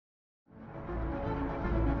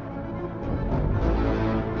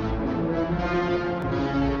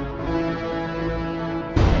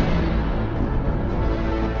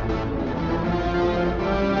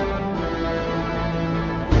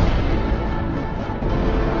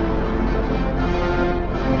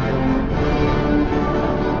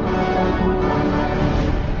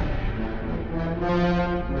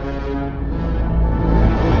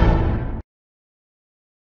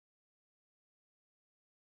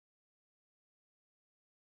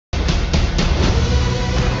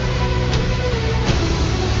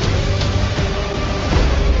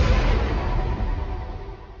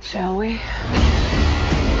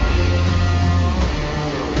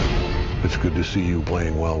good to see you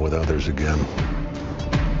playing well with others again.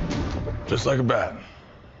 Just like a bat.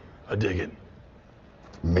 I dig it.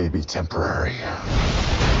 Maybe temporary.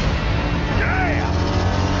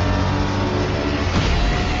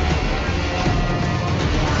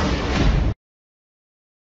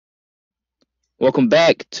 Welcome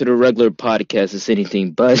back to the regular podcast, It's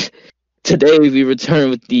Anything But. Today we return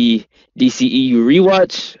with the DCEU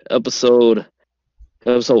Rewatch, episode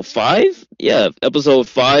 5? Yeah, episode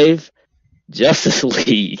 5, Justice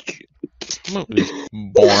League. Movie's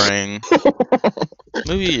boring.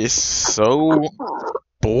 Movie is so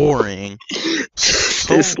boring.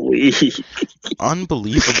 Justice League.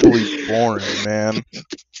 Unbelievably boring, man.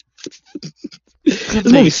 This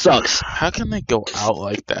movie sucks. How can they go out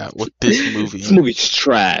like that with this movie? This movie's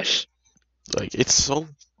trash. Like, it's so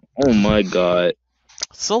Oh my god.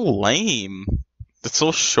 lame. It's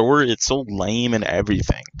so short, it's so lame and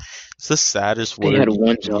everything. It's the saddest They word had you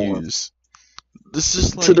one can job. use. This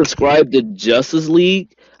is like To describe the Justice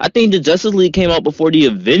League, I think the Justice League came out before the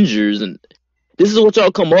Avengers, and this is what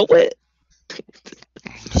y'all come up with?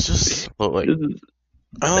 it's just like This is-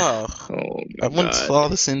 ugh. oh I my once god. saw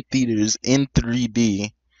this in theaters in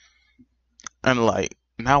 3D, and like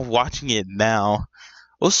now watching it now,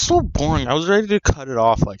 it was so boring. I was ready to cut it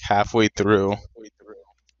off like halfway through.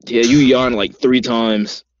 Yeah, you yawned like 3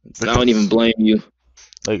 times. I don't even blame you.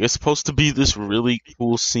 Like, it's supposed to be this really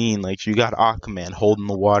cool scene. Like, you got Aquaman holding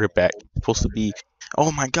the water back. It's supposed to be,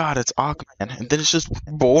 oh my god, it's Aquaman. And then it's just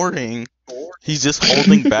boring. He's just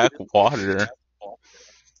holding back water.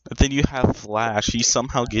 And then you have Flash. He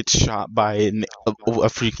somehow gets shot by a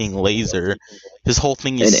freaking laser. His whole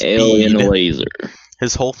thing An is speed. alien laser.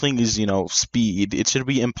 His whole thing is, speed. It should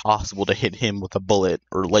be impossible to hit him with a bullet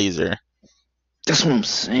or laser. That's what I'm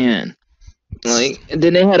saying. Like, and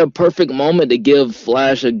then they had a perfect moment to give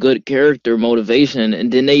Flash a good character motivation,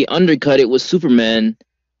 and then they undercut it with Superman,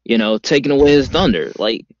 taking away his thunder.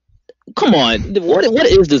 Like, come on, what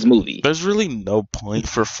is this movie? There's really no point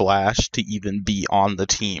for Flash to even be on the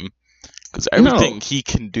team. Because everything he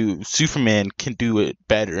can do, Superman can do it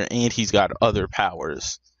better, and he's got other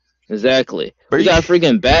powers. Exactly. Barry, We got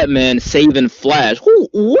freaking Batman saving Flash.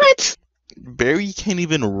 What? Barry can't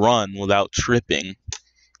even run without tripping.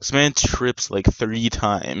 This man trips like 3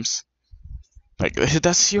 times. Like,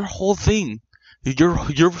 that's your whole thing. Your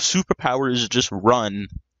superpower is just run.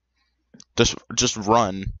 Just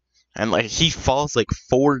run. And like he falls like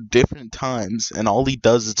 4 different times, and all he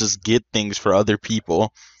does is just get things for other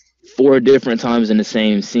people. 4 different times in the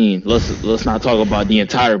same scene. Let's not talk about the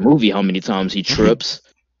entire movie. How many times he trips?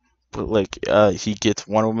 But like, he gets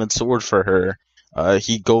Wonder Woman's sword for her.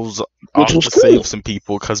 He goes Which off was to cool. save some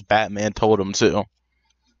people because Batman told him to.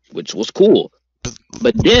 Which was cool.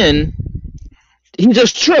 But then he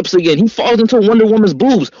just trips again. He falls into Wonder Woman's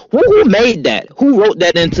boobs. Who made that? Who wrote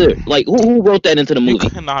that into who wrote that into the You movie?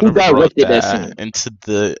 could not Who have wrote directed that that scene? into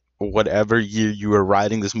the whatever year you were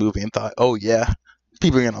writing this movie and thought, oh yeah,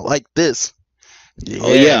 people are gonna like this. Yeah.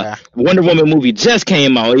 Oh yeah, Wonder Woman movie just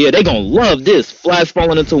came out. Yeah, they gonna love this. Flash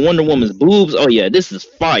falling into Wonder Woman's boobs. Oh yeah, this is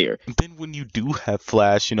fire. Then when you do have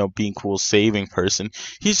Flash, being cool, saving person,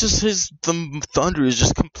 he's just the thunder is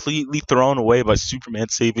just completely thrown away by Superman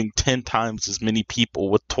saving 10 times as many people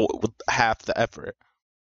with half the effort.